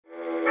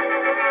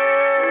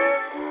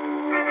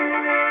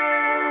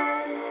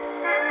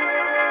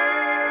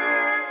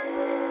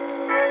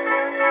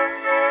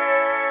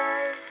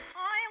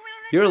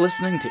You're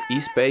listening to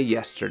East Bay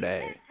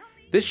Yesterday.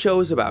 This show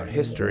is about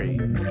history,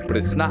 but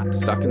it's not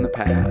stuck in the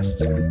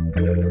past.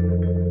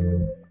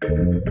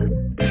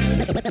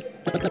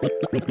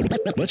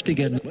 Let's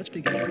begin.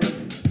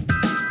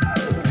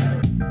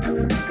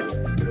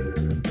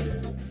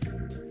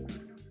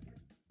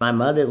 My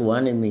mother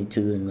wanted me to,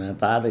 and my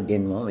father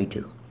didn't want me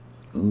to.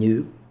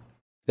 Nope.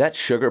 That's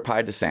Sugar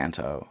Pie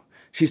DeSanto.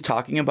 She's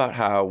talking about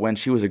how when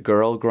she was a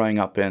girl growing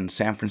up in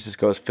San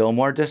Francisco's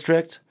Fillmore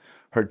district,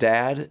 her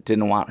dad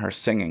didn't want her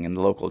singing in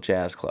the local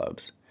jazz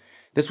clubs.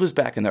 This was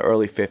back in the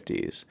early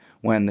 50s,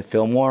 when the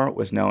Fillmore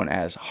was known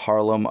as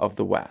Harlem of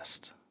the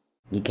West.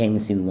 He came to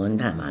see me one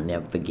time, I'll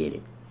never forget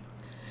it.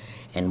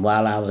 And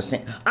while I was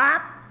saying,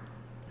 "Up!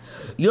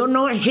 You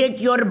know, shake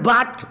your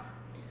butt!"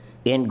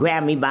 and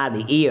grabbed me by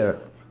the ear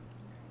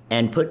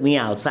and put me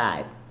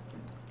outside.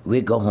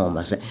 We'd go home.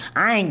 I said,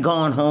 "I ain't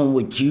going home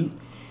with you.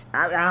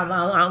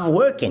 I'm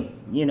working,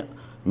 you know."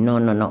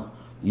 No.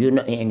 You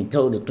know, and he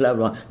told the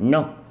club,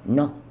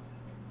 no,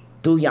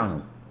 too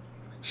young.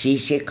 She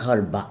shake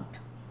her butt.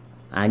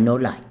 I know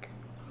like.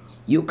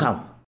 You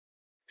come.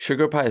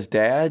 Sugar Pie's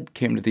dad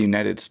came to the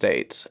United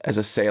States as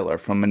a sailor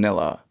from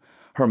Manila.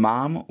 Her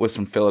mom was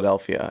from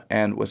Philadelphia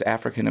and was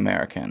African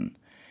American.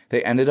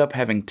 They ended up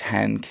having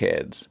 10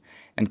 kids,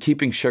 and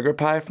keeping Sugar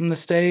Pie from the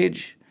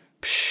stage,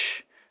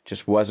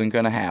 just wasn't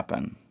going to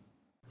happen.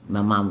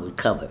 My mom would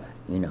cover,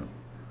 you know.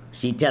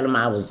 She'd tell him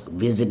I was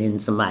visiting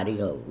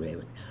somebody or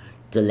whatever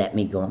to let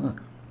me go on,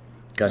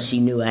 because she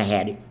knew I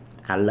had it.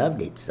 I loved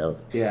it, so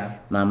yeah.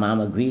 My mom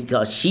agreed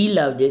because she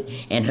loved it,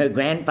 and my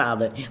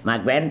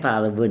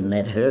grandfather wouldn't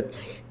let her.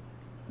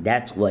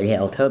 That's what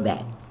held her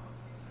back.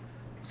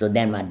 So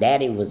then my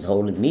daddy was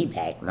holding me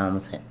back. Mama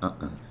said, come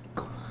on.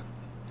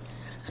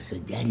 I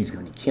said, "Daddy's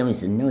going to kill me." He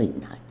said, "No, he's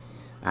not.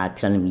 I'll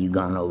tell him you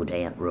gone over to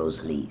Aunt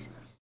Rosalie's."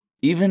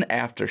 Even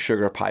after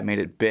Sugar Pie made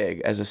it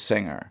big as a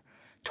singer,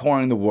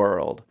 touring the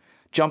world,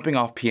 jumping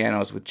off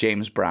pianos with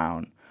James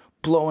Brown,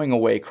 blowing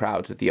away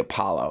crowds at the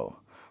Apollo,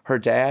 her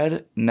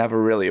dad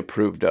never really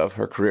approved of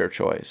her career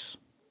choice.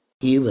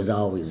 He was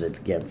always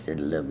against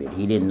it a little bit.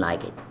 He didn't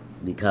like it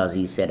because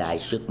he said I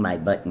shook my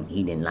butt, and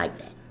he didn't like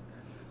that.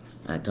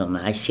 I told him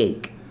I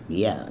shake.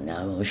 Yeah,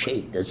 now I'm going to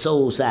shake. The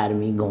soul side of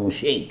me going to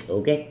shake,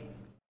 okay?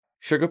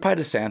 Sugar Pie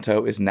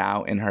DeSanto is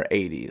now in her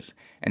 80s,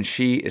 and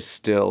she is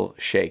still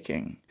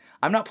shaking.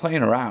 I'm not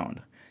playing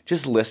around.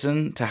 Just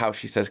listen to how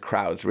she says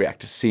crowds react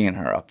to seeing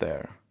her up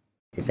there.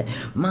 They say,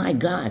 "My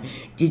God,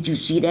 did you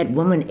see that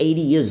woman 80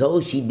 years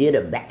old? She did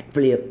a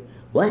backflip."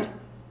 What?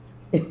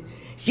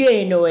 She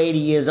ain't no 80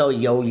 years old.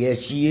 Yo, yes,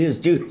 she is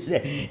too.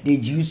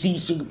 Did you see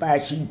Sugar Pie?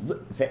 She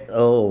said,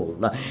 "Oh,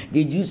 Lord.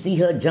 Did you see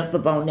her jump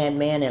up on that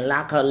man and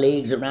lock her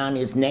legs around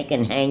his neck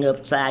and hang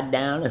upside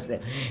down?" I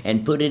said,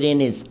 "And put it in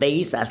his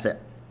face?" I said,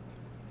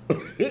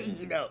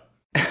 you know.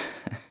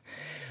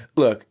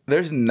 Look,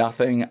 there's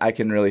nothing I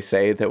can really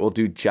say that will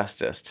do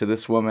justice to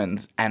this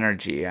woman's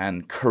energy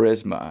and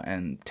charisma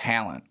and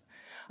talent.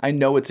 I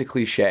know it's a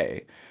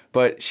cliche,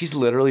 but she's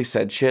literally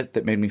said shit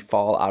that made me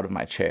fall out of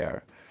my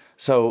chair.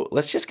 So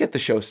let's just get the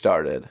show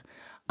started.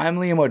 I'm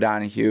Liam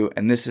O'Donoghue,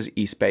 and this is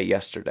East Bay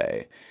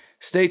Yesterday.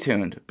 Stay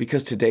tuned,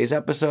 because today's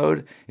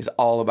episode is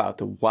all about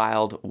the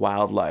wild,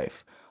 wild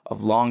life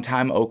of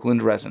longtime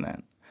Oakland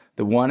resident,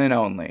 the one and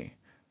only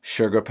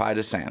Sugar Pie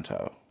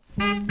DeSanto.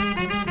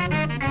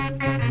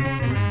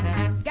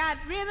 Got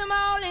rhythm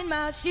all in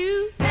my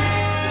shoe,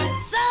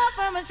 soul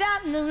from a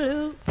shouting the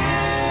blue.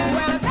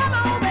 Well, come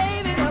on,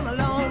 baby, come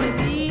along with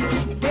me.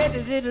 Get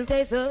this little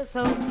taste of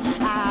soul.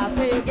 I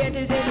say, get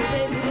this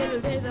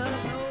little taste of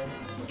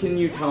soul. Can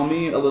you tell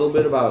me a little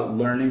bit about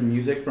learning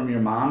music from your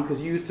mom?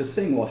 Because you used to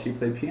sing while she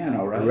played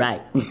piano, right?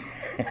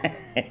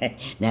 Right.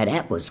 Now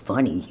that was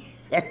funny.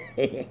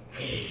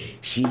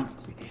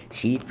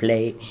 She'd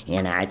play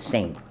and I'd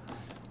sing.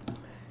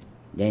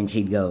 Then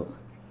she'd go,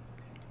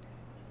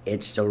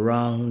 "It's the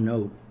wrong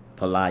note,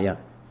 Pelaya."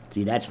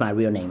 See, that's my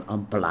real name,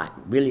 Pelaya.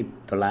 Really,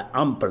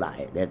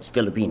 Pelaya. That's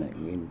Filipino.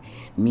 It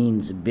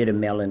means bitter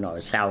melon or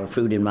sour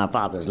fruit in my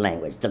father's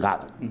language,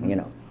 Tagalog, you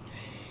know.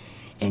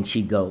 And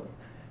she'd go,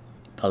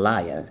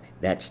 "Pelaya,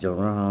 that's the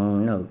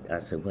wrong note." I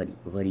said,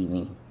 what do you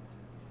mean?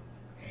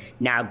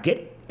 "Now get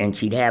it." And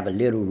she'd have a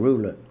little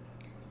ruler.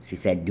 She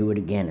said, "Do it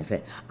again." I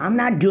said, "I'm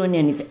not doing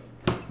anything.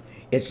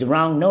 It's the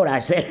wrong note," I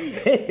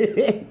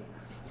said.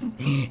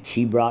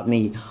 She brought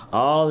me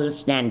all the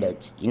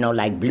standards, you know,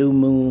 like Blue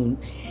Moon.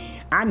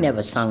 I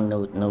never sung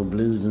no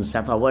blues and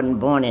stuff. I wasn't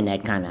born in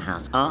that kind of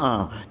house.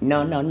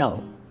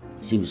 No.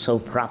 She was so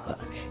proper,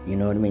 you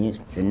know what I mean? She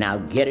said, "Now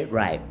get it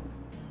right.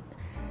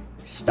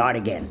 Start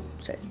again."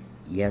 I said,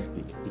 "Yes,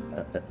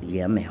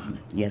 yeah, ma'am.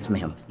 Yes,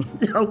 ma'am."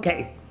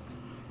 Okay.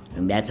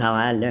 And that's how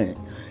I learned.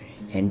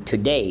 And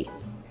today,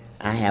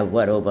 I have,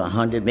 over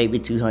 100, maybe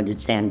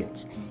 200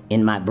 standards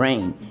in my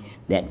brain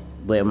that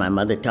where my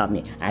mother taught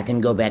me. I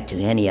can go back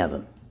to any of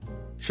them.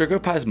 Sugar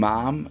Pie's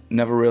mom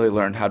never really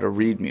learned how to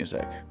read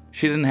music.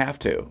 She didn't have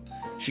to.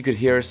 She could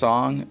hear a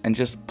song and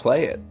just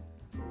play it.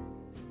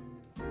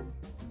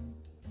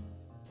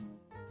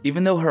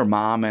 Even though her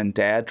mom and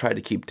dad tried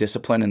to keep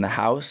discipline in the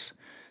house,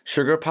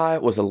 Sugar Pie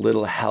was a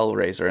little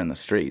hellraiser in the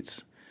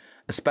streets,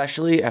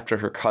 especially after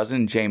her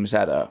cousin James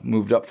Etta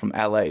moved up from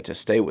LA to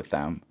stay with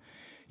them.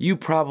 You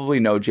probably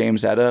know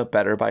James Etta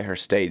better by her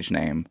stage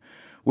name,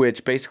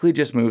 which basically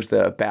just moves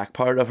the back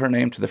part of her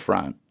name to the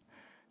front.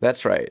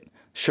 That's right,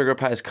 Sugar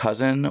Pie's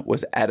cousin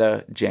was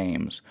Etta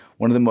James,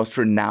 one of the most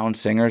renowned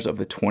singers of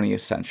the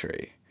 20th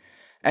century.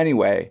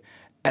 Anyway,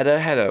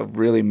 Etta had a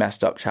really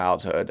messed up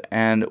childhood,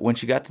 and when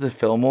she got to the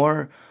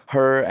Fillmore,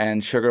 her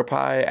and Sugar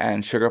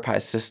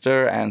Pie's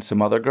sister and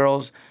some other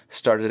girls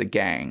started a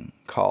gang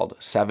called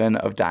Seven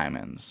of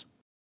Diamonds.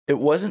 It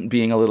wasn't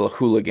being a little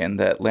hooligan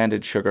that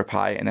landed Sugar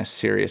Pie in a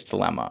serious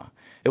dilemma.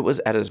 It was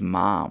Etta's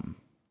mom.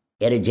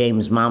 Etta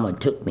James' mama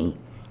took me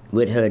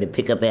with her to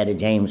pick up Etta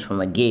James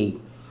from a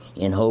gig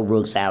in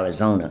Holbrook,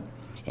 Arizona.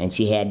 And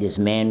she had this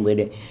man with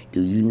her.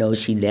 Do you know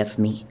she left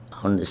me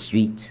on the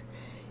streets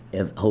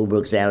of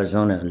Holbrook,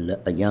 Arizona,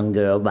 a young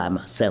girl by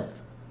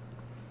myself,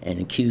 and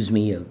accused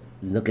me of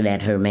looking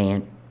at her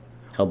man,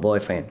 her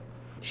boyfriend.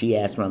 She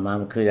asked my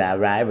mama could I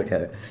ride with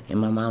her, and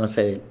my mama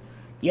said,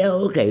 yeah,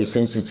 okay,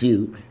 since it's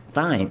you,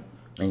 fine.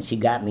 And she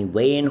got me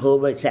way in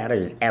Holbrook,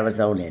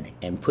 Arizona,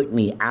 and put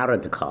me out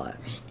of the car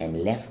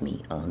and left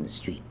me on the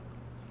street.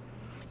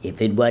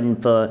 If it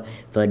wasn't for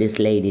this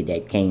lady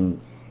that came,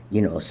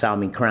 saw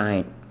me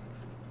crying.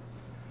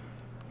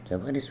 So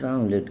what is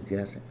wrong, little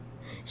girl?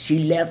 She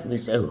left me,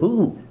 said,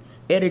 who?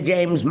 Etta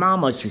James'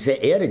 mama. She said,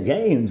 Etta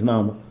James'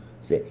 mama. I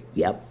said,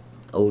 yep,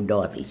 old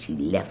Dorothy, she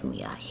left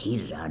me. I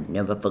hated her, I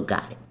never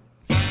forgot it.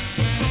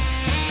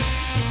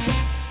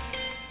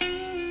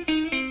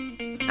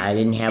 I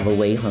didn't have a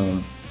way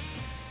home,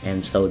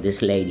 and so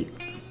this lady,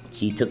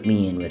 she took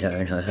me in with her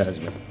and her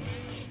husband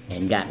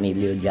and got me a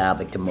little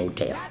job at the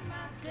motel.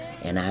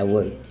 And I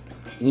worked,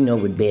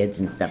 with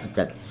beds and stuff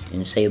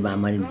and saved my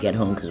money to get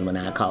home, because when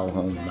I called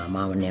home, my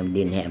mom and them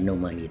didn't have no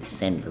money to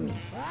send for me.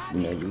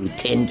 With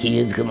 10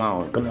 kids, come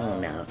on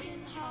now.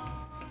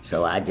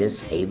 So I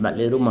just saved my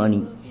little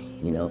money,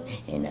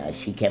 and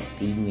she kept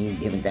feeding me and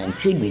different things.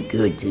 Treated me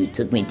good, too,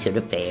 took me to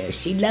the fair.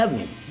 She loved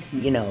me,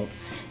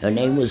 Her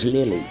name was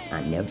Lily,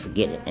 I never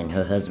forget it, and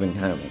her husband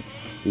Herman.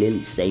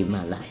 Lily saved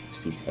my life.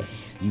 She said,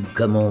 you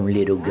come on,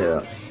 little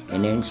girl.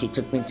 And then she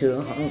took me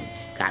to her home,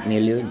 got me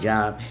a little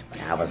job,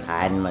 but I was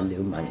hiding my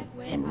little money.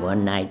 And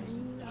one night,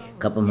 a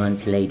couple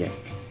months later,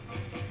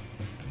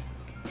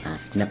 I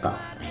snuck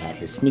off. I had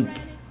to sneak.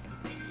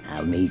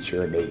 I made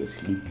sure they were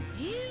asleep.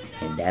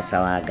 And that's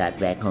how I got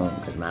back home,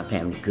 because my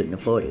family couldn't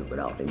afford it with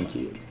all them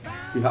kids.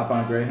 You hop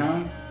on a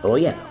Greyhound? Oh,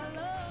 yeah.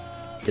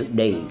 Took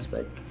days,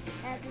 but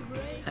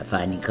I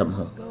finally come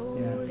home.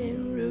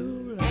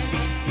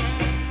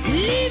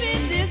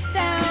 Leaving this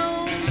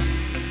town,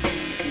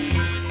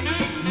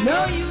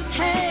 no use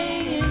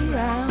hanging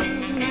round.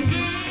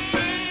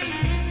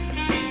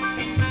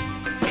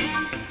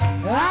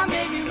 I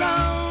may be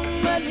wrong,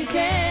 but we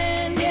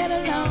can get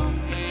along,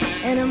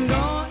 and I'm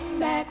going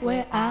back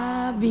where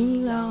I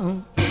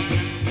belong.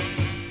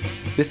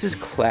 This is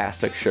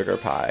classic Sugar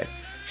Pie.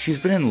 She's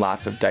been in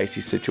lots of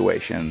dicey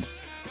situations,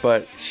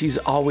 but she's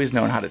always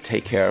known how to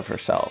take care of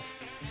herself.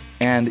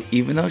 And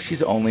even though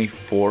she's only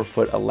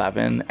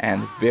 4'11"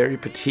 and very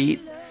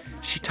petite,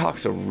 she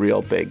talks a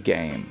real big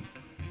game.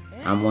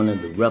 I'm one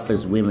of the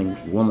roughest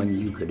woman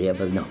you could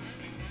ever know.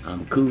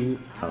 I'm cool,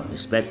 I'm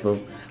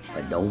respectful,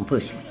 but don't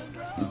push me.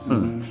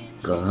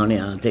 Because, honey,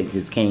 I'll take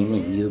this cane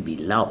and you'll be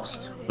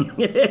lost.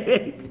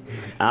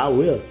 I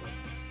will.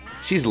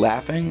 She's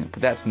laughing, but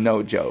that's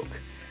no joke.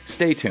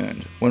 Stay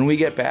tuned. When we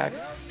get back,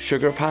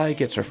 Sugar Pie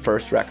gets her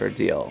first record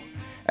deal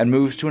and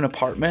moves to an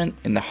apartment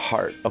in the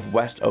heart of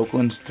West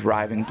Oakland's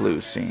thriving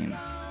blues scene.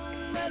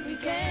 But we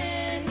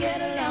can get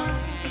along,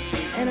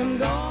 and I'm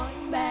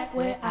going back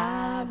where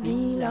I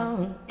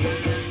belong.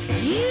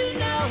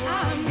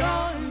 I'm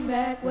going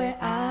back where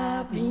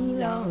I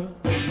belong.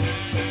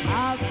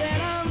 I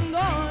said I'm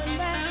going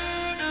back.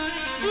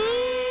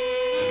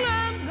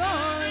 I'm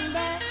going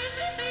back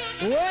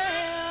where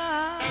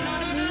I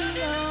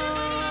belong.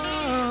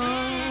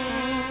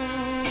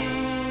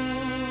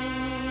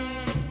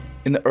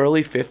 In the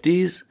early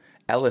 50s,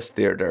 Ellis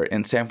Theater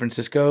in San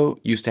Francisco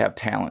used to have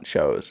talent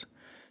shows.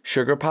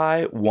 Sugar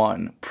Pie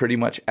won pretty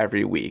much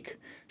every week.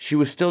 She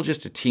was still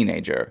just a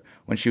teenager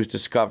when she was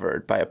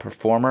discovered by a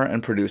performer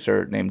and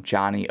producer named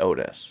Johnny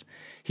Otis.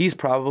 He's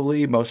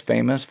probably most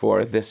famous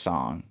for this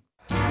song.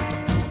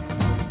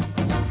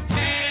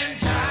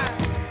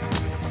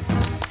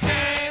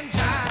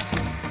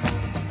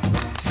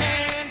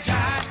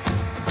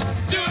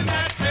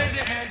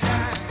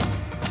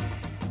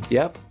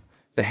 Yep,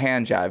 the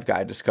hand jive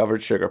guy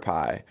discovered Sugar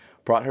Pie,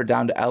 brought her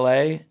down to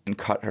LA, and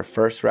cut her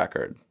first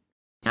record.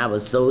 I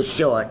was so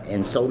short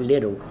and so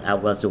little, I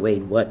must have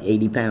weighed,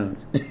 80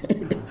 pounds,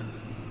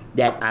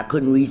 that I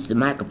couldn't reach the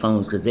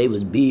microphones because they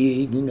was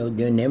big,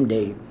 during them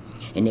days.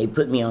 And they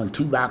put me on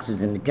 2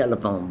 boxes in the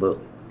telephone book.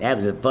 That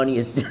was the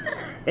funniest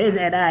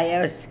that I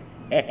ever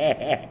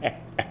said.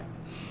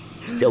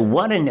 So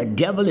what in the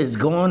devil is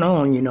going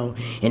on,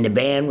 And the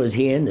band was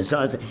here and the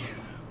song said,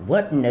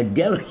 what in the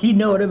devil, you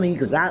know what I mean?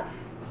 Because I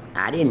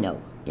didn't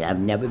know. I've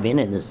never been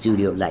in the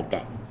studio like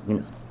that. you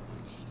know.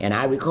 And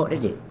I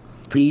recorded it.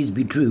 Please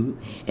Be True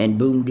and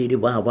Boom Diddy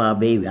Wah Wah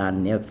Baby. I'll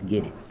never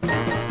forget it.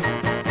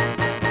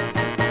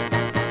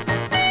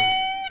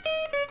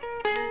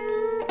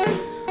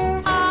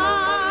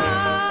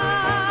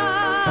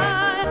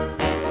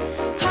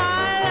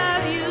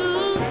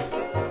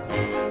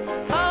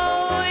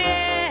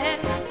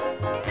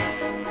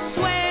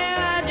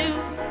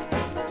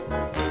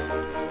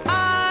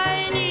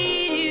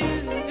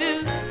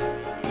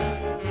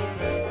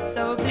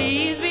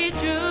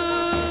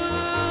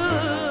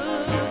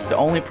 The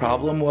only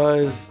problem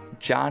was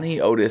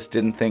Johnny Otis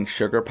didn't think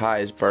Sugar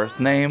Pie's birth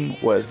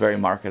name was very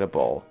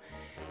marketable,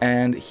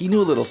 and he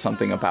knew a little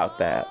something about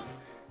that.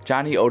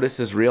 Johnny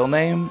Otis's real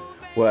name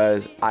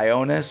was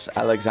Ionis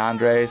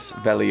Alexandres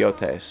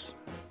Veliotes.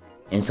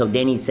 And so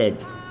then he said,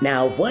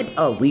 now what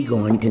are we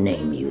going to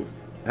name you?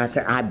 I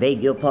said, I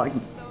beg your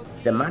pardon?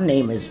 He said, my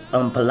name is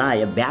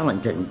Umpalaya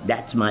Ballantyne.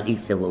 That's my, he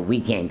said, well,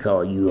 we can't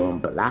call you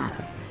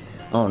Umpalaya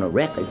on a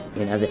record.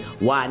 And I said,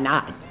 why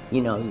not? You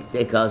know, he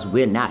said, because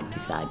we're not. He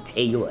said, I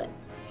tell you what,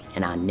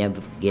 and I'll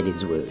never forget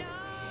his words.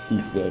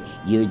 He said,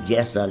 you're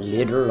just a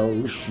little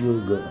old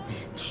sugar.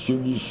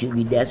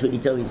 Sugar, that's what he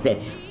told me. He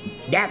said,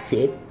 that's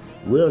it.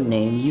 We'll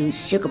name you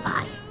Sugar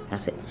Pie. I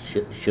said,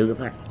 Sugar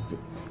Pie? He said,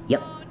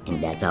 yep,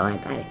 and that's how I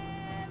got it.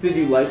 Did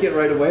you like it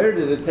right away, or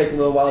did it take a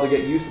little while to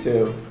get used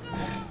to?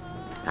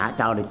 I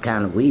thought it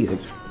kind of weird.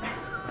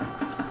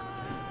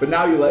 But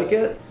now you like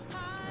it?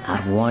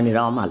 I've worn it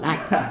all my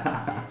life,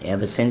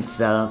 ever since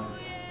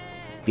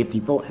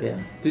 54. Yeah.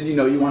 Did you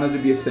know you wanted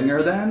to be a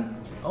singer then?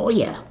 Oh,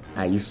 yeah.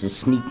 I used to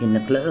sneak in the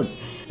clubs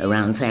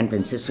around San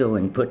Francisco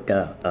and put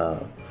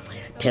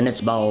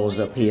tennis balls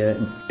up here.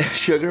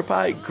 Sugar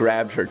Pie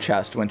grabbed her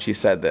chest when she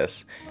said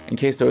this, in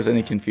case there was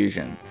any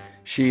confusion.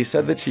 She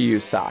said that she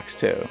used socks,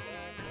 too.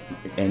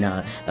 And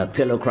a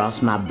pillow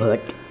across my butt.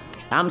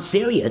 I'm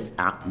serious.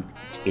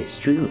 It's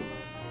true.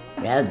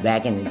 That was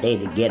back in the day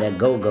to get a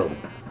go-go.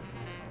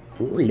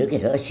 Ooh, look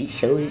at her. She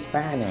sure is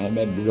fine. I had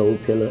that big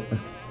old pillow.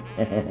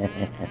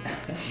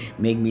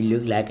 Make me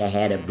look like I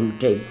had a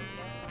bouquet.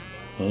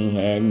 Ain't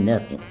had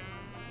nothing.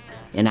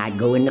 And I'd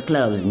go in the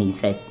clubs and he'd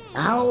say,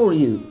 how old are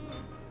you?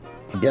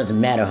 It doesn't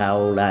matter how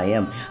old I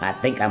am. I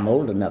think I'm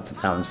old enough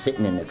if I'm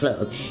sitting in the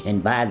club.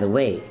 And by the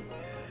way,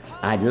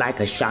 I'd like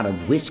a shot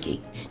of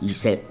whiskey. He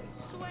said,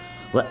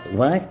 what?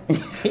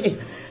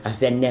 I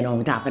said, and then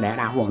on top of that,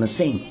 I want to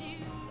sing.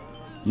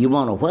 You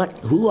want to what?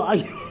 Who are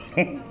you?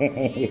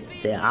 He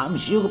said, I'm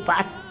Sugar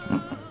Pie.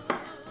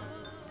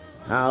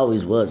 I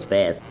always was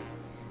fast.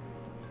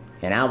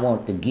 And I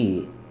want the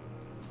gig.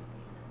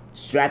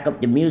 Strike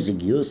up the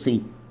music, you'll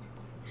see.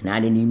 And I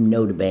didn't even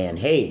know the band.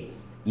 Hey,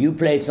 you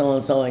play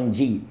so-and-so in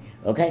G,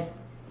 okay?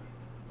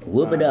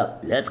 Whoop it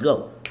up, let's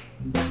go.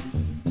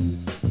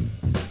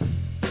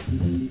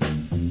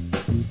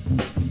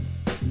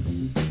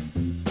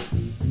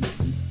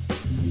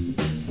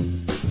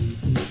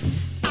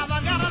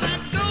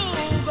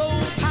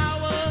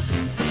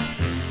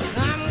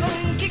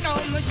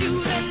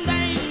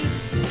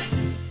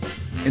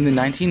 In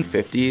the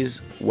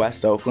 1950s,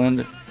 West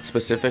Oakland,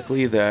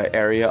 specifically the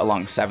area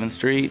along 7th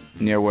Street,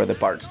 near where the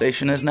BART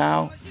station is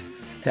now,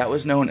 that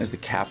was known as the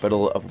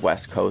capital of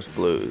West Coast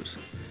blues.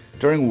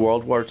 During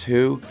World War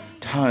II,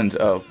 tons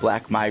of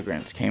black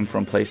migrants came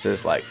from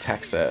places like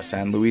Texas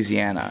and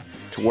Louisiana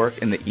to work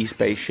in the East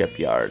Bay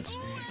shipyards,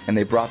 and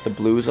they brought the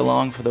blues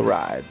along for the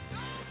ride.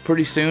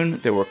 Pretty soon,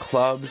 there were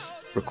clubs,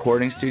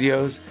 recording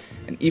studios,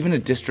 and even a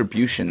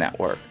distribution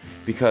network,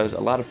 because a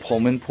lot of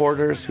Pullman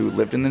porters who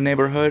lived in the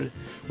neighborhood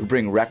would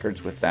bring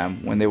records with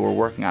them when they were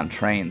working on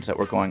trains that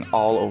were going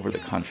all over the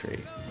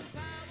country.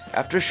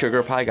 After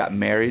Sugar Pie got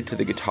married to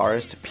the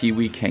guitarist Pee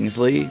Wee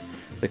Kingsley,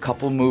 the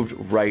couple moved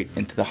right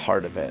into the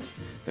heart of it,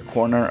 the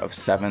corner of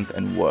 7th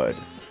and Wood.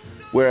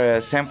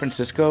 Whereas San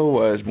Francisco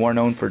was more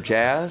known for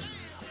jazz,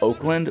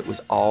 Oakland was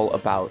all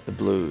about the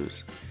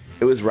blues.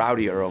 It was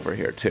rowdier over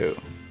here too.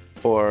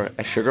 Or,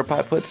 as Sugar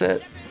Pie puts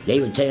it, they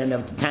were tearing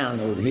up the town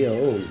over here,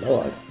 oh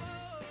Lord.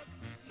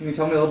 Can you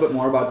tell me a little bit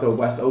more about the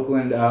West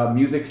Oakland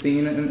music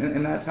scene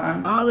in that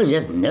time? Oh, it was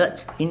just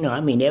nuts. You know,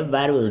 I mean,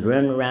 everybody was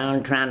running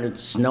around trying to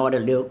snort a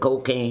little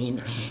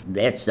cocaine.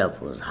 That stuff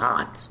was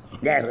hot.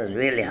 That was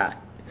really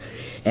hot.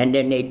 And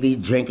then they'd be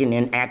drinking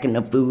and acting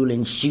a fool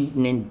and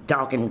shooting and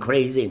talking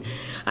crazy.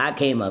 I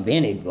came up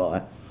in it,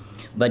 boy.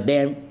 But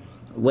then,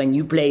 when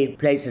you played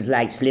places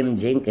like Slim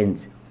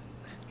Jenkins,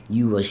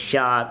 you were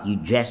sharp, you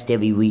dressed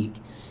every week.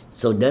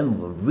 So them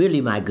were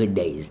really my good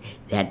days.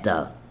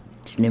 That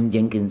Slim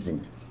Jenkins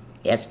and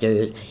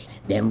Esther's.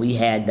 Then we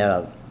had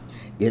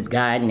this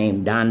guy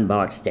named Don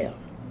Barksdale.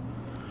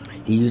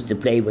 He used to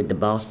play with the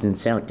Boston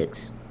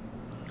Celtics.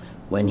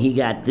 When he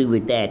got through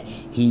with that,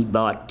 he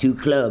bought 2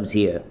 clubs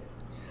here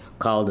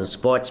called the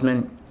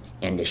Sportsman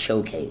and the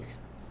Showcase.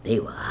 They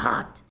were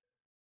hot.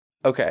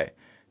 Okay,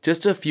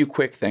 just a few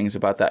quick things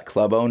about that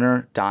club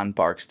owner, Don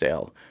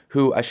Barksdale,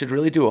 who I should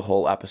really do a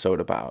whole episode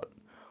about.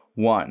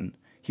 1,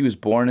 he was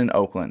born in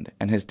Oakland,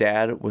 and his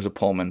dad was a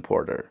Pullman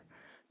porter.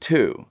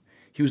 2,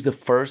 He was the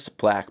first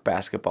black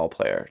basketball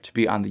player to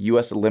be on the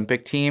U.S.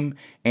 Olympic team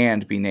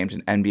and be named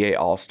an NBA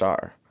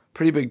All-Star.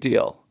 Pretty big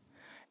deal.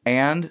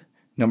 And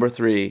number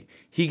 3,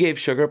 he gave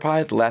Sugar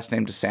Pie the last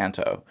name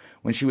DeSanto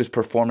when she was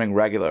performing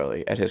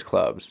regularly at his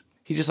clubs.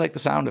 He just liked the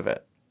sound of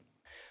it.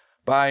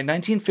 By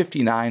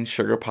 1959,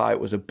 Sugar Pie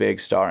was a big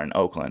star in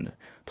Oakland,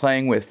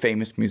 playing with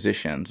famous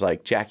musicians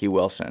like Jackie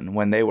Wilson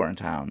when they were in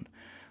town.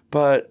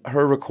 But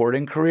her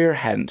recording career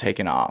hadn't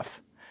taken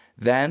off.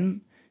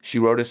 Then, she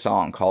wrote a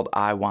song called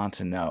I Want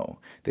to Know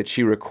that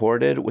she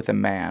recorded with a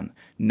man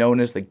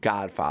known as the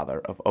godfather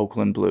of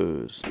Oakland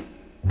blues.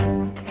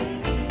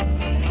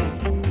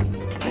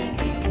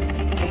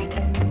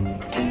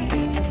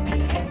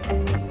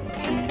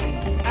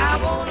 I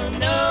wanna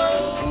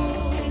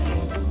know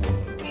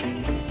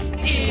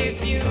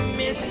if you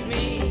miss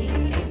me.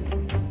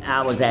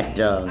 I was at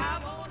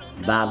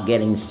Bob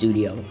Gettings'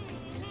 studio,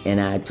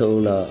 and I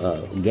told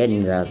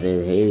Gettings, I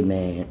said, hey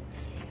man,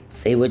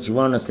 say what you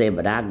want to say,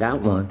 but I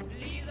got one.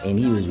 And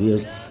he was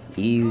real,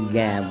 you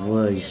got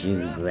one,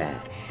 Sugar Pie.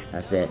 I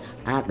said,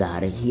 I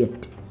got a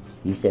hit.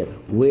 He said,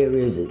 where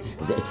is it?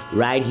 I said,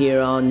 right here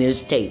on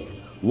this tape,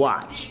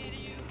 watch.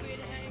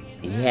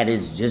 He had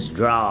his just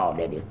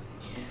drawled at him.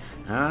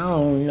 I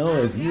don't know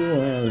if you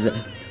want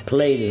to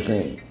play the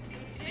thing,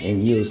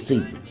 and you'll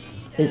see.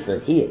 It's a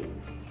hit.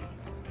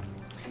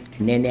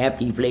 And then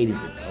after he played, he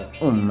said,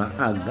 oh my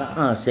God,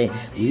 I said,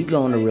 we're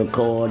gonna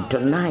record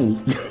tonight.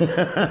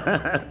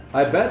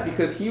 I bet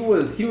because he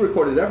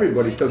recorded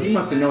everybody, so he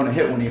must have known a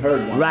hit when he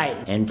heard one. Right,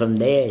 and from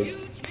there,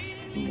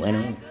 it went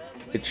on.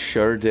 It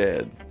sure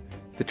did.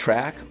 The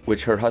track,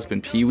 which her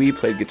husband Pee Wee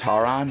played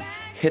guitar on,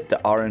 hit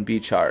the R&B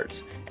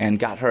charts and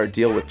got her a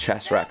deal with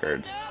Chess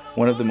Records,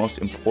 one of the most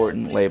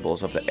important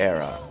labels of the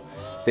era.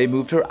 They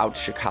moved her out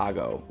to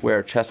Chicago,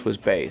 where Chess was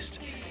based,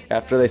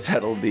 after they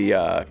settled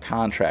the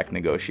contract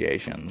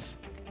negotiations.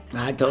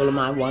 I told him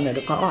I wanted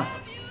a car.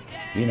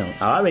 You know,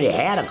 I already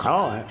had a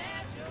car,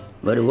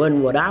 but it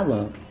wasn't what I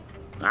want.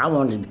 I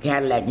wanted the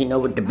Cadillac, you know,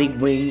 with the big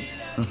wings.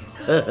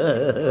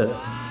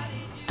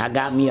 I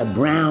got me a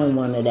brown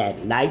one of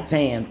that, light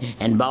tan,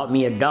 and bought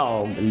me a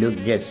dog that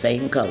looked just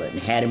same color and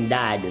had him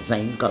dyed the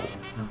same color.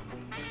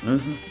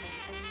 Mm-hmm.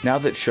 Now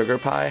that Sugar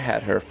Pie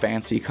had her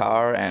fancy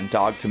car and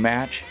dog to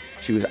match,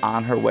 she was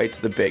on her way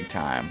to the big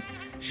time.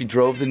 She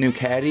drove the new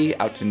Caddy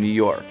out to New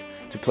York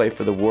to play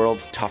for the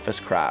world's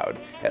toughest crowd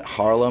at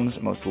Harlem's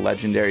most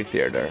legendary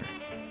theater.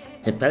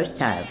 The first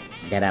time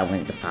that I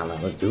went to Apollo,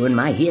 I was doing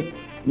my hit,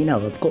 you know,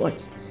 of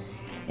course.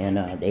 And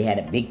they had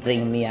a big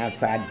thing of me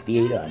outside the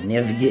theater. I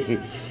never get it,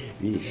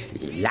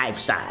 life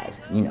size,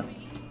 you know.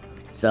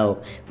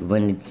 So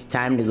when it's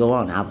time to go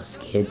on, I was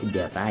scared to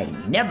death. I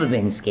had never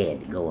been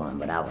scared to go on,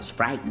 but I was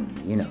frightened,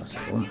 you know. So,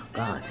 oh my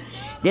God,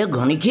 they're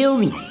gonna kill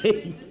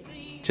me.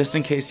 Just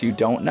in case you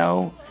don't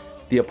know,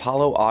 the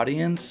Apollo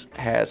audience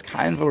has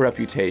kind of a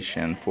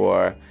reputation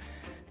for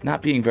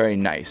not being very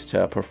nice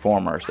to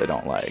performers they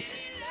don't like.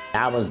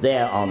 I was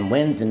there on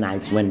Wednesday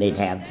nights when they'd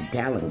have the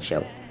talent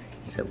show.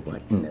 So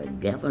what in the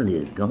devil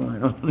is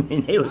going on?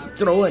 And they was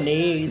throwing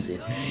eggs.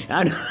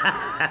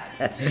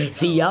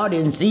 See, y'all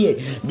didn't see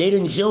it. They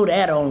didn't show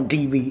that on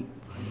TV.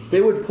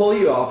 They would pull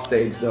you off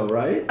stage though,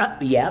 right?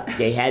 Yeah,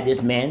 they had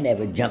this man that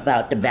would jump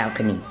out the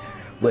balcony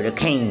with a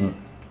cane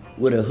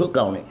with a hook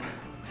on it.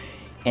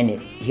 And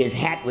his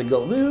hat would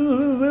go,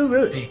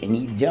 and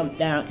he'd jump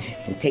down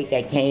and take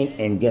that cane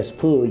and just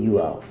pull you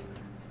off.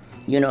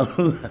 You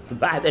know,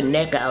 by the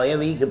neck,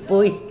 however he could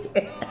pull you.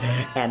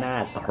 And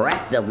I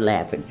cracked up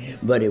laughing,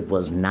 but it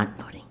was not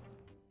funny.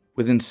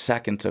 Within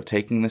seconds of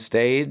taking the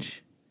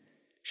stage,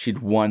 she'd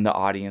won the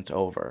audience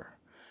over.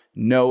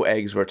 No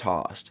eggs were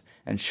tossed,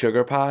 and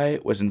Sugar Pie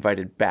was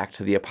invited back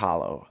to the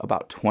Apollo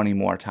about 20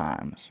 more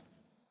times.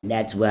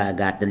 That's where I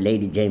got the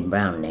Lady Jane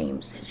Brown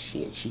name. Said,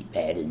 shit, she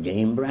bad as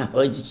Jane Brown.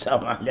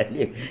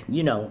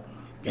 You know,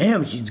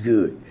 damn, she's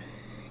good.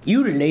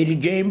 You the Lady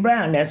Jane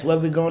Brown, that's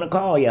what we're gonna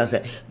call you. I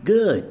said,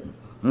 good.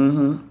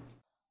 Mm-hmm.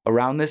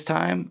 Around this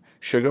time,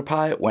 Sugar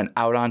Pie went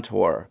out on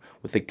tour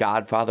with the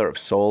godfather of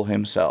soul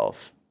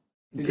himself.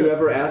 Did you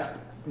ever ask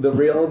the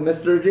real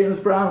Mr. James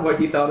Brown what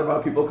he thought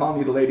about people calling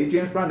you the Lady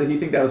James Brown? Did he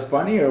think that was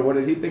funny, or what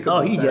did he think about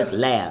that? Oh, he just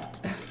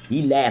laughed.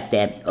 He laughed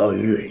at me. Oh,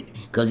 you ain't.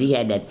 Because he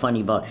had that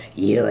funny voice.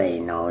 You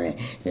ain't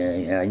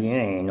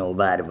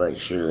nobody but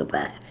Sugar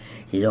Pie.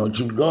 Don't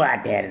you go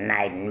out there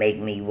tonight and make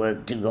me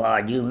work too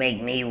hard. You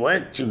make me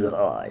work too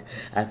hard.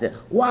 I said,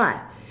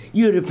 why?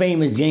 You're the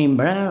famous James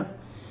Brown.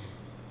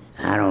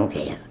 I don't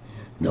care.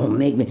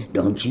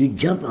 Don't you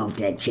jump off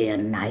that chair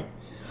tonight.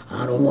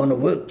 I don't want to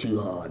work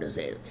too hard. I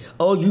said,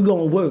 oh, you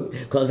gonna work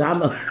because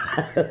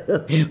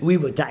we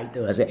were tight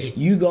though. I said,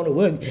 you gonna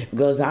work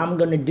because I'm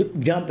gonna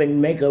jump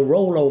and make a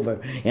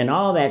rollover and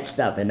all that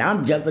stuff. And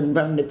I'm jumping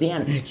from the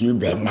piano. You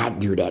better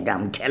not do that.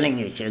 I'm telling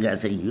you, Sugar. I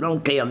said, you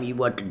don't tell me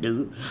what to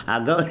do.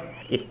 I go.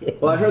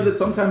 Well, I heard that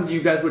sometimes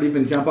you guys would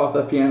even jump off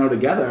the piano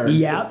together.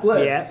 Yeah.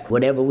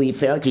 Whatever we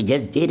felt, you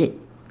just did it.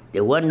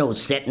 There wasn't no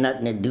set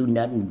nothing to do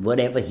nothing.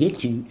 Whatever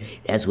hit you,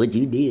 that's what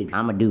you did.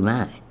 I'm gonna do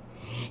mine.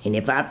 And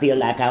if I feel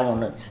like I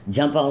want to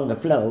jump on the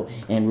floor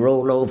and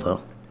roll over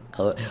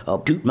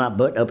or toot my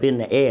butt up in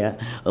the air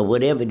or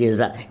whatever it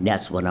is,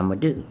 that's what I'm going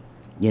to do.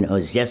 You know,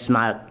 it's just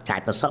my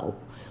type of soul.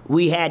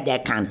 We had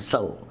that kind of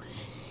soul.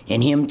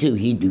 And him too,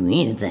 he'd do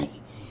anything.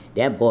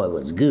 That boy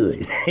was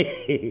good.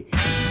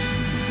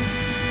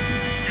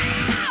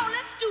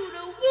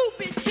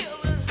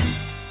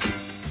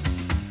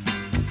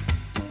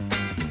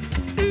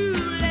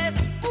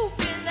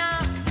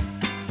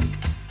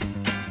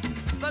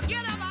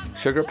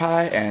 Sugar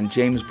Pie and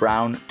James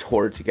Brown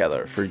toured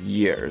together for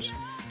years,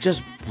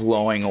 just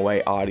blowing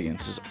away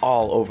audiences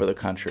all over the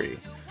country.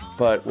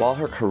 But while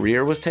her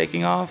career was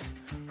taking off,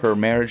 her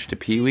marriage to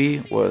Pee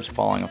Wee was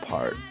falling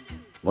apart.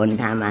 One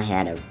time I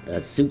had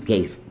a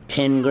suitcase,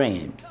 10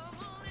 grand,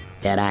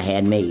 that I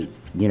had made,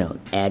 you know,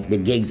 at the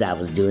gigs I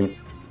was doing.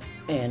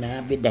 And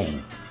I'll be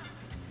dang,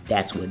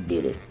 that's what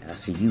did it. I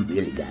said, you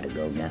really gotta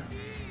go now.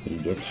 He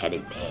just had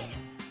it bad.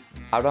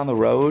 Out on the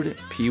road,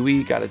 Pee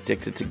Wee got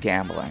addicted to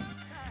gambling.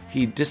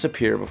 He'd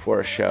disappear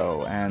before a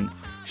show, and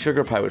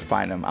Sugar Pie would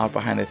find him out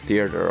behind the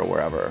theater or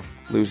wherever,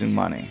 losing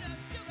money.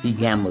 He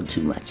gambled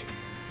too much.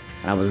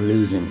 I was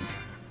losing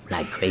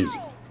like crazy.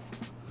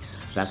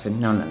 So I said,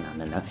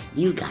 no,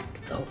 you got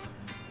to go.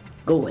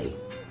 Go away.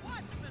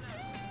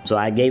 So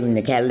I gave him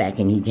the Cadillac,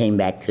 and he came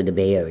back to the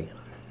Bay Area.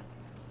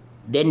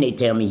 Then they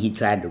tell me he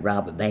tried to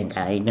rob a bank.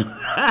 I ain't know.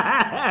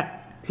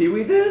 Pee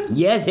Wee did?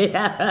 Yes,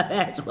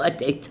 that's what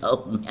they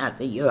told me. I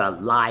said, you're a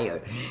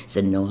liar. I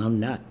said, no, I'm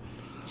not.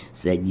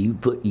 Said, you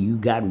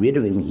got rid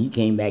of him. He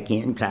came back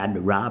in and tried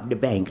to rob the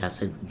bank. I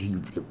said,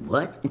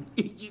 what?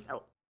 You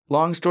know.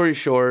 Long story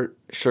short,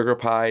 Sugar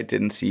Pie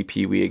didn't see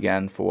Pee Wee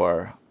again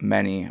for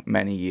many,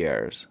 many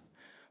years.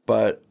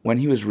 But when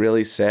he was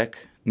really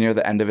sick, near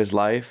the end of his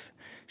life,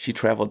 she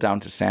traveled down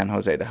to San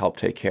Jose to help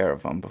take care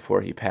of him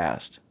before he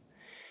passed.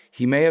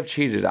 He may have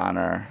cheated on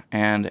her,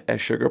 and as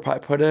Sugar Pie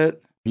put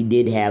it, he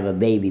did have a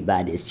baby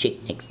by this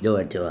chick next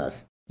door to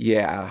us.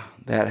 Yeah,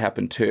 that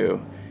happened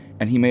too.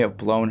 And he may have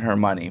blown her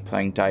money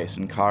playing dice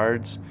and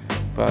cards,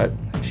 but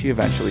she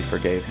eventually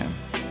forgave him.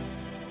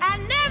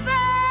 I'm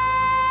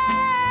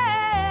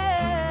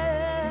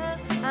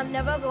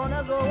never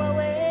gonna go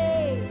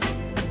away.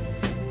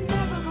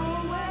 Never go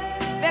away.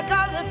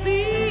 Because the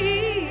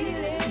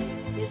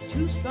feeling is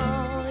too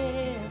strong.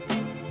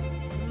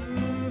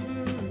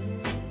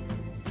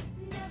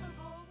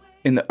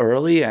 In the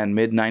early and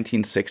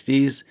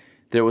mid-1960s,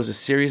 there was a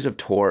series of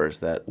tours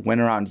that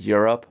went around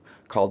Europe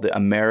called the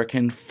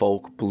American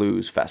Folk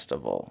Blues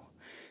Festival.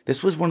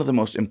 This was one of the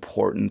most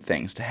important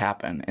things to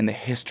happen in the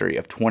history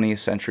of 20th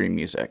century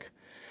music.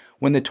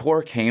 When the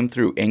tour came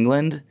through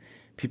England,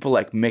 people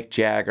like Mick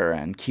Jagger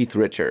and Keith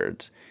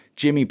Richards,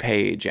 Jimmy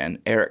Page and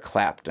Eric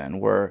Clapton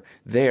were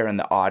there in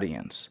the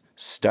audience,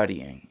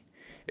 studying.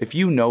 If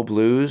you know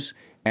blues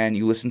and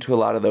you listen to a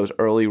lot of those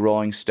early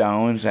Rolling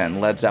Stones and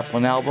Led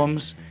Zeppelin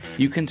albums,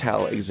 you can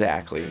tell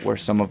exactly where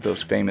some of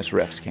those famous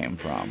riffs came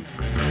from.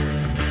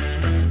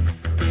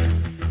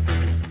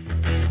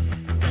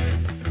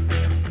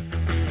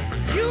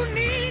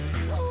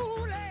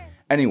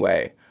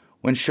 Anyway,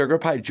 when Sugar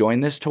Pie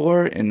joined this tour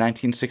in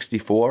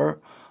 1964,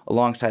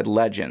 alongside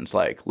legends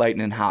like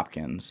Lightnin'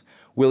 Hopkins,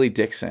 Willie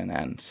Dixon,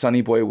 and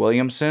Sonny Boy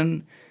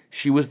Williamson,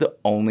 she was the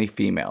only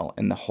female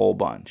in the whole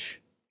bunch.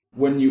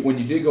 When you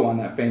did go on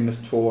that famous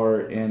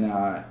tour in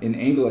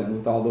England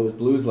with all those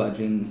blues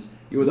legends,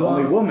 you were the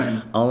only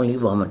woman. Only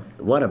woman.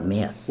 What a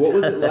mess. What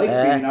was it like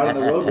being out on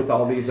the road with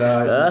all these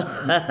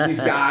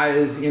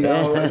guys, you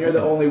know, and you're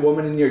the only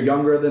woman and you're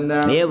younger than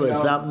them? It was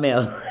something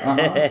else.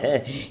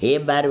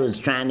 Everybody was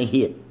trying to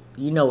hit.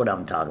 You know what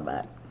I'm talking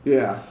about.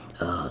 Yeah.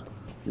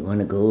 You want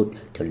to go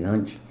to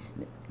lunch?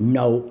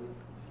 No.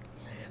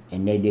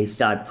 And they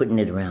start putting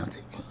it around.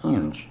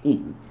 Damn,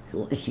 she's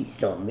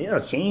something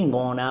else. She ain't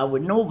going out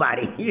with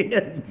nobody.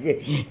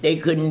 They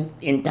couldn't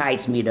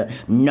entice me to,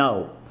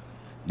 no.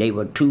 They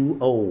were too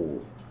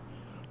old.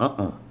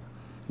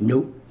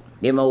 Nope.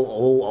 Them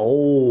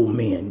old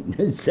men.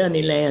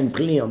 Sunnyland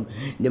Clem.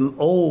 Them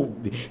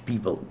old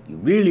people.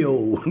 Really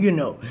old, you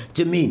know,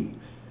 to me.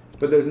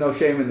 But there's no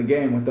shame in the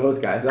game with those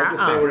guys. They'll just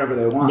say whatever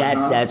they want.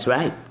 That's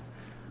right.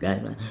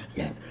 That's right.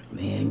 Yeah,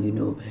 man, you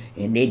know,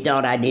 and they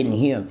thought I didn't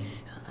hear.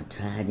 I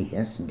tried it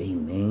yesterday,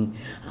 man.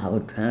 I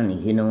was trying to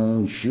hit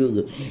on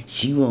Sugar.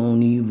 She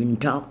won't even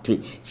talk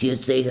to. She'll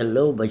say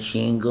hello, but she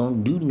ain't gonna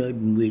do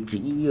nothing with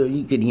you.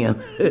 You could hear.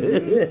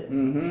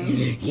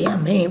 Yeah,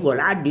 man. Well,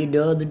 I did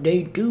the other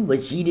day too,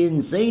 but she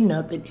didn't say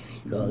nothing.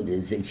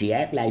 Because she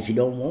act like she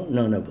don't want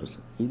none of us.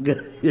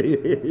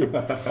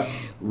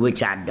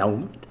 Which I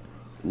don't.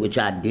 Which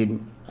I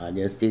didn't. I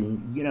just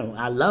didn't. You know,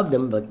 I love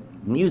them, but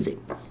music.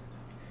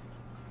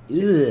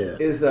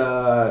 Ugh. Is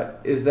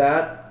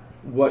that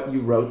what you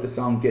wrote the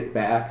song Get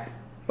Back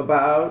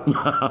about?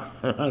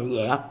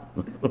 Yeah.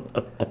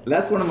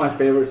 That's one of my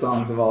favorite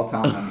songs of all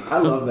time. I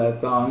love that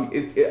song.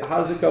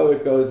 How's it go?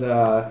 It goes,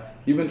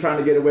 you've been trying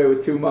to get away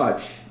with too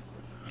much.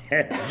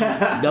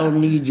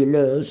 Don't need your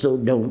love, so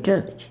don't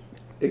touch.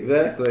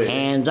 Exactly.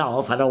 Hands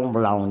off, I don't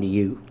belong to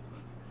you.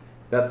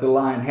 That's the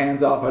line,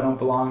 hands off, I don't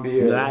belong to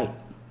you. Right.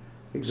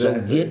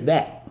 So get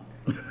back.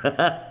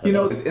 You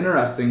know, it's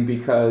interesting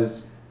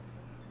because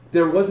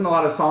there wasn't a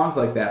lot of songs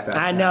like that back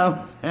then. I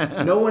know.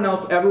 No one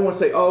else, everyone would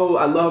say, oh,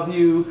 I love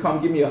you,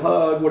 come give me a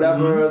hug,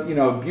 whatever, you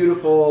know,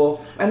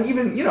 beautiful. And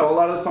even, you know, a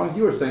lot of the songs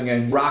you were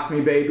singing, Rock Me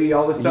Baby,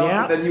 all this stuff.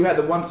 Yeah. But then you had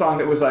the one song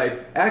that was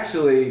like,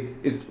 actually,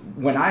 it's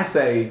when I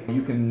say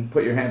you can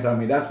put your hands on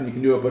me, that's when you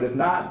can do it. But if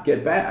not,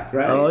 get back,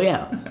 right? Oh,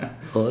 yeah.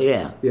 Oh,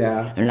 yeah.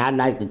 Yeah. And I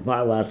like the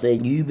part where I say,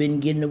 you've been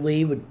getting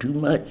away with too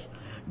much.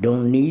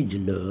 Don't need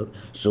your love,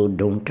 so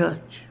don't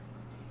touch.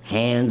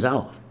 Hands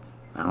off.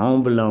 I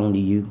don't belong to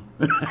you.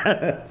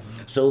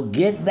 So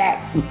get back.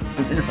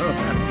 Hands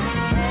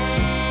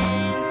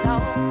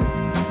off.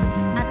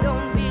 I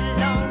don't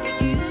belong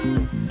to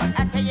you.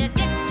 I tell you,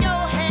 get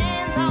your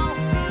hands off.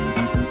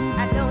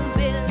 I don't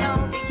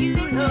belong to you,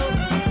 no.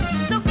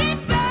 So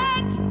get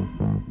back.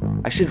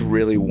 I should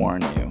really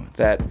warn you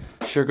that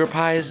Sugar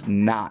Pie's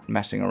not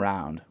messing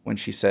around when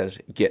she says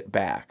get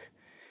back.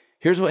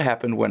 Here's what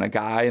happened when a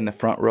guy in the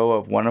front row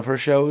of one of her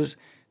shows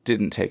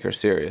didn't take her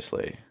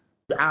seriously.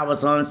 I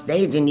was on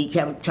stage and he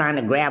kept trying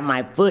to grab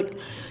my foot,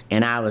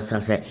 and I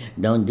said,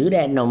 don't do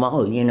that no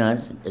more, you know. I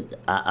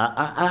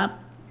said,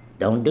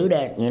 don't do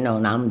that, you know,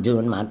 and I'm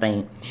doing my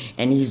thing.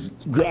 And he's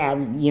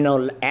grabbed, you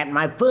know, at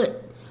my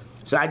foot.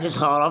 So I just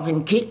hauled off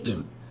and kicked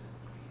him.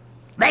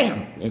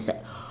 Bam! He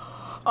said,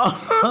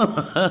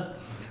 oh.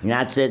 And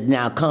I said,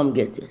 now come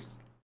get this.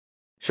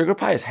 Sugar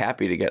Pie is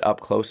happy to get up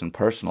close and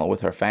personal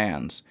with her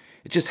fans.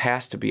 It just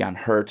has to be on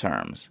her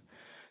terms.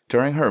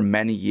 During her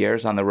many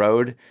years on the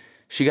road,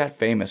 she got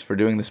famous for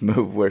doing this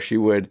move where she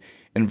would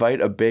invite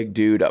a big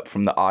dude up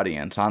from the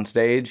audience on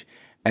stage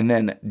and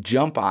then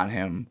jump on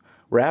him,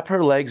 wrap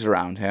her legs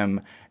around him,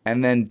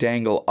 and then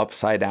dangle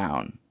upside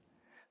down.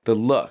 The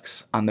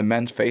looks on the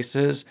men's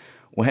faces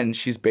when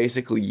she's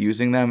basically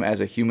using them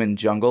as a human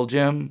jungle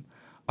gym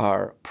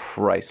are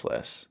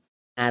priceless.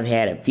 I've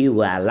had a few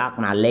where I locked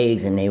my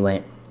legs and they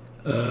went,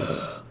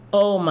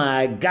 oh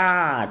my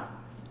God,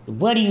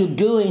 what are you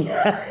doing?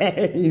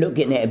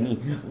 Looking at me.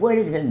 What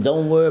is it?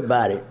 Don't worry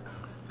about it.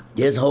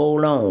 Just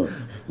hold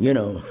on, you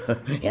know,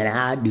 and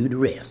I'll do the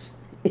rest.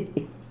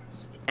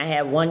 I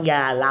had one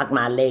guy lock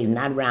my legs,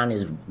 not around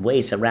his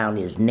waist, around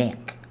his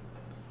neck.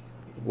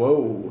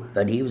 Whoa.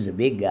 But he was a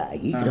big guy.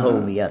 He could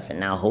hold me up. I said,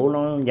 now hold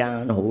on,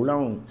 John, hold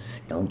on.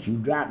 Don't you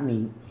drop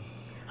me.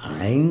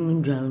 I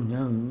ain't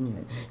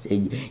dropping.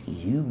 Said,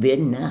 you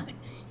better not.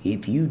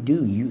 If you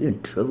do, you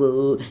in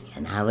trouble.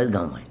 And I was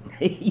going.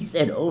 He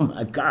said, oh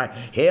my God,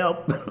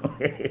 help.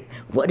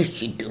 What is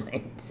she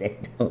doing? He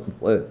said, don't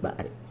worry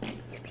about it.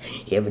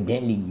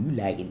 Evidently you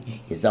like it.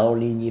 It's all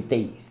in your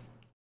face.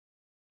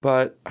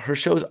 But her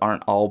shows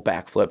aren't all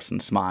backflips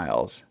and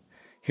smiles.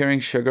 Hearing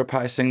Sugar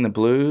Pie sing the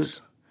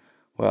blues,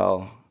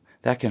 well,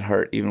 that can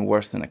hurt even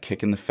worse than a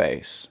kick in the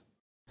face.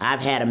 I've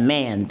had a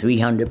man,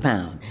 300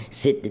 pounds,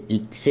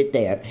 sit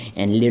there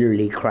and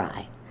literally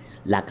cry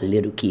like a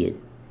little kid.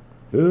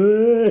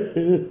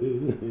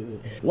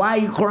 Why are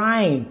you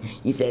crying?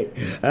 He said,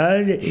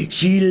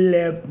 she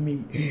left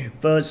me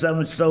for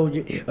some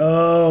soldier.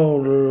 Oh,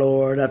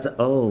 Lord. I said,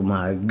 oh,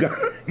 my God.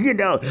 You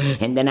know,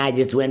 and then I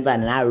just went by,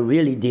 and I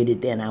really did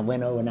it then. I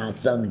went over and I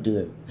sung to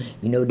her,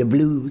 you know, the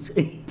blues.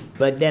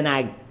 But then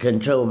I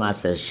controlled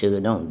myself. Sugar,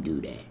 don't do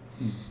that.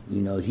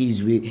 You know,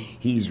 he's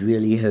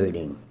really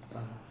hurting.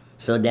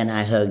 So then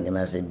I hugged him.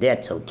 I said,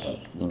 that's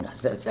okay. You know, I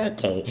said, it's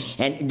okay.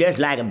 And just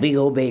like a big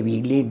old baby,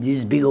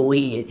 this big old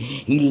head,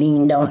 he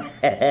leaned on,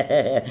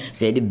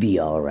 said, it'll be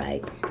all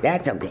right.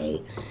 That's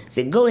okay.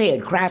 Said, go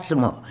ahead, cry some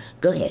more.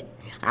 Go ahead.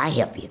 I'll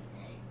help you.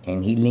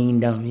 And he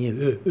leaned on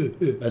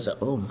me. I said,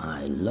 oh,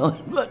 my Lord.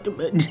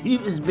 He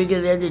was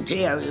bigger than the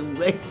chair.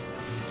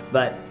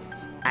 But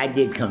I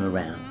did come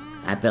around.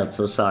 I felt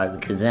so sorry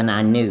because then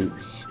I knew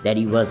that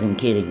he wasn't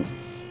kidding,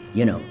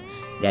 you know,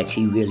 that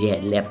she really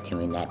had left him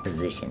in that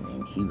position,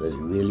 and he was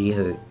really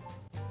hurt.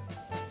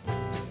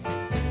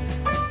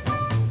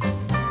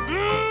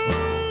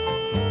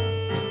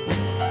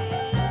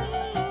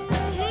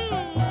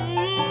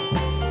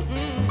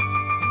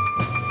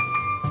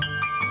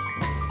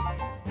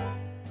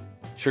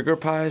 Sugar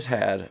Pie's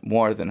had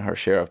more than her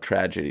share of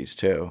tragedies,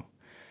 too.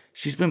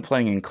 She's been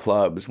playing in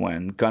clubs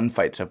when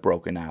gunfights have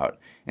broken out,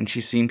 and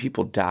she's seen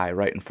people die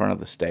right in front of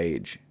the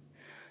stage.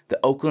 The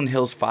Oakland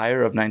Hills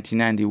fire of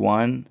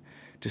 1991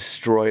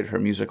 destroyed her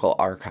musical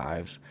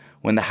archives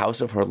when the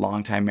house of her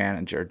longtime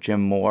manager,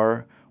 Jim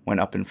Moore, went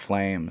up in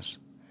flames.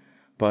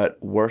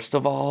 But worst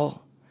of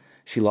all,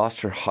 she lost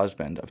her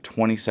husband of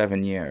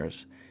 27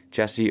 years,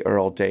 Jesse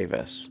Earl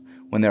Davis,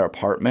 when their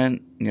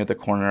apartment near the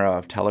corner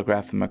of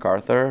Telegraph and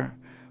MacArthur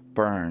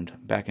burned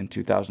back in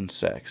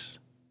 2006.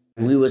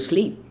 We were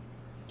asleep.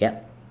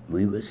 Yep,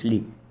 we were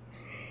asleep.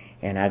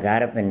 And I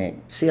got up and the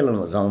ceiling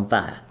was on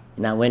fire.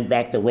 And I went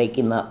back to wake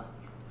him up.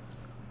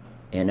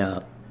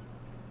 And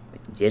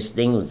this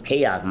thing was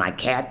chaos. My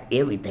cat,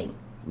 everything,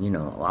 you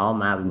know, all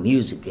my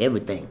music,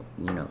 everything,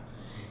 you know,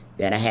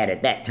 that I had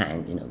at that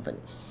time, you know.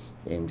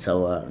 And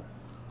so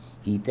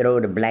he threw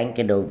the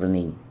blanket over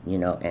me, you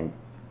know, and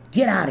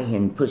get out of here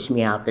and pushed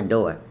me out the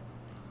door.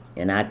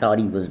 And I thought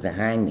he was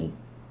behind me.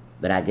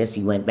 But I guess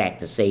he went back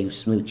to save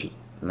Smoochie,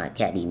 my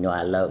cat he know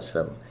I love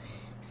so.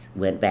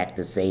 Went back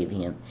to save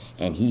him,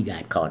 and he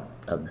got caught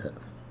of the,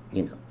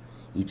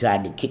 he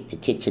tried to kick the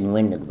kitchen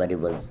window, but it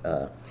was,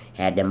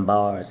 had them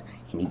bars,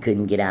 and he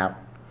couldn't get out,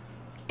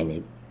 and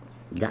it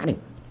got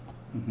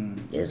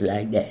him. Just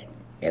like that.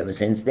 Ever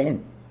since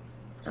then,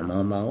 I'm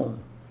on my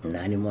own, and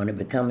I didn't want to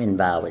become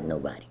involved with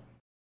nobody.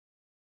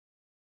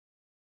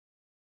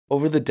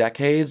 Over the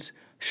decades,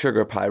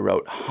 Sugar Pie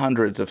wrote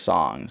hundreds of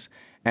songs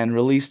and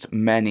released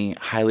many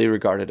highly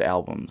regarded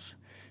albums.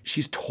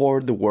 She's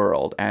toured the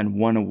world and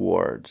won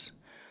awards.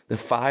 The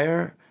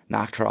fire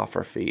knocked her off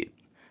her feet,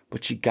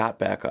 but she got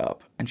back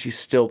up, and she's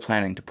still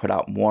planning to put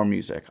out more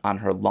music on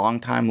her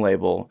longtime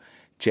label,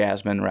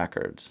 Jasmine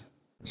Records.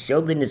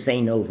 Show business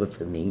ain't over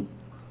for me.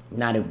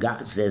 Not if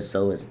God says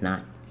so, it's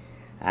not.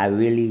 I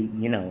really,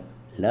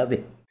 love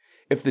it.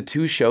 If the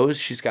 2 shows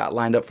she's got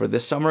lined up for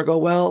this summer go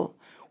well,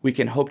 we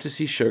can hope to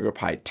see Sugar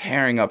Pie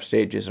tearing up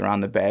stages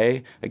around the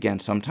Bay again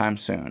sometime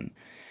soon.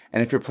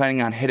 And if you're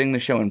planning on hitting the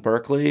show in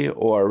Berkeley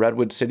or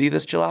Redwood City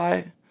this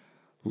July,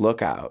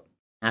 look out.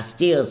 I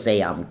still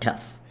say I'm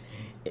tough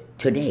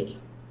today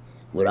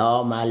with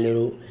all my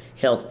little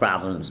health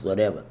problems,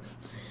 whatever.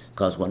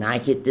 Because when I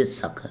hit this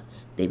sucker,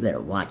 they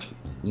better watch it,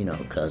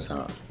 because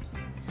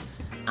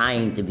I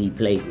ain't to be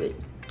played with.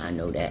 I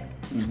know that.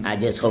 I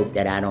just hope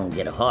that I don't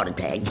get a heart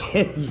attack.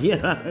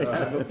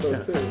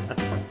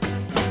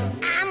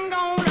 I'm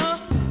gonna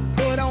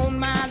put on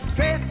my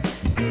dress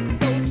with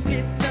those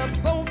splits up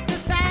both the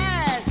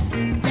sides,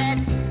 with that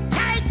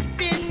tight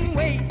fitting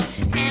waist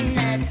and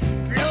that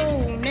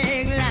low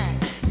neckline.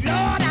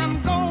 Lord, I'm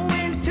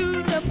going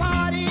to the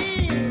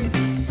party,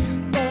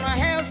 gonna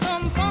have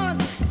some fun,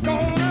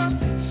 gonna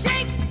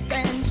shake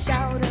and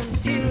shout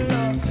until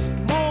the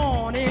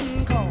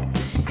morning comes.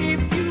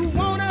 If you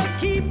wanna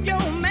keep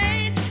your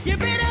man, you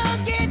better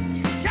get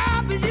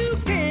sharp as you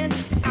can.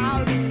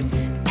 I'll be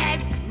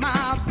at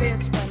my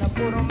best when I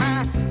put on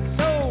my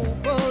soul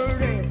for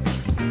rest.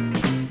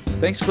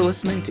 Thanks for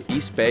listening to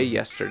East Bay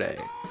Yesterday.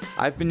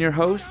 I've been your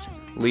host,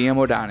 Liam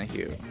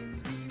O'Donoghue.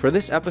 For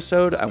this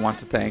episode, I want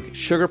to thank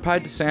Sugar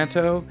Pie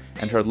DeSanto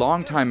and her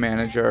longtime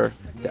manager,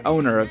 the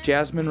owner of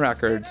Jasmine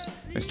Records,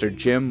 Mr.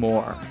 Jim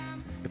Moore.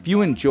 If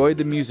you enjoyed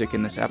the music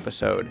in this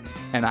episode,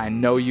 and I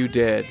know you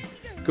did,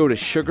 go to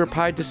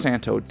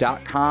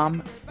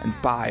sugarpiedesanto.com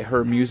and buy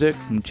her music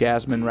from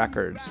Jasmine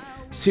Records.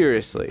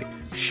 Seriously,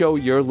 show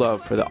your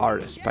love for the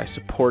artist by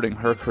supporting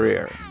her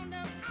career.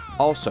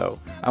 Also,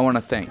 I want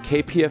to thank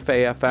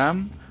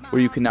KPFA-FM,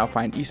 where you can now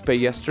find East Bay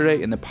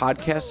Yesterday in the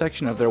podcast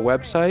section of their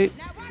website.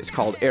 It's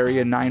called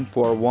Area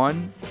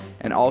 941,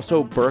 and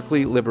also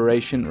Berkeley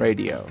Liberation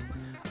Radio.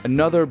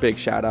 Another big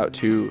shout out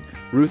to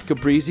Ruth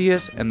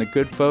Gabrizius and the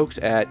good folks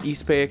at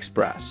East Bay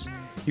Express.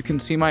 You can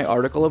see my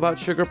article about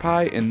Sugar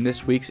Pie in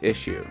this week's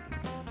issue.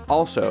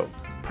 Also,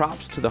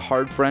 props to the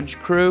Hard French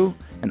crew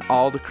and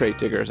all the crate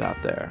diggers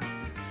out there.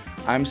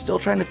 I'm still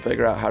trying to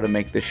figure out how to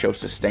make this show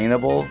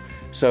sustainable,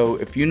 so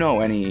if you know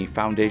any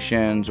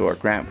foundations or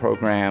grant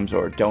programs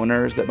or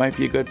donors that might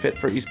be a good fit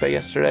for East Bay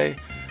Yesterday,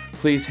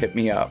 please hit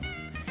me up.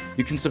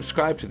 You can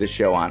subscribe to the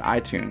show on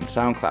iTunes,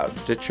 SoundCloud,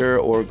 Stitcher,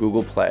 or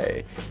Google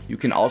Play. You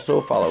can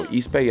also follow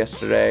East Bay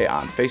Yesterday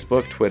on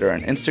Facebook, Twitter,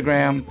 and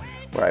Instagram,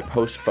 where I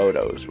post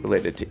photos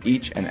related to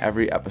each and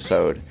every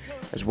episode,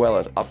 as well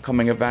as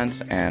upcoming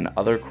events and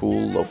other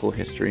cool local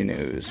history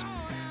news.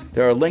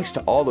 There are links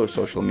to all those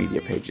social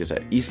media pages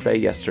at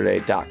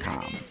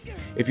eastbayyesterday.com.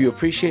 If you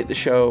appreciate the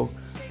show,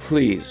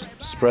 please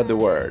spread the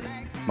word.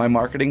 My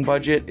marketing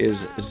budget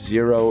is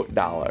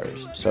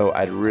 $0, so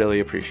I'd really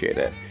appreciate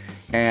it.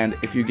 And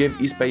if you give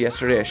East Bay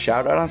Yesterday a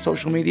shout out on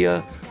social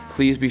media,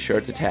 please be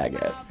sure to tag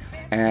it.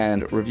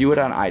 And review it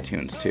on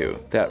iTunes too.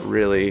 That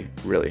really,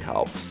 really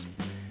helps.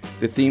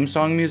 The theme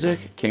song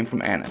music came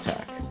from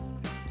Anatech.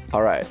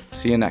 Alright,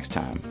 see you next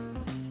time.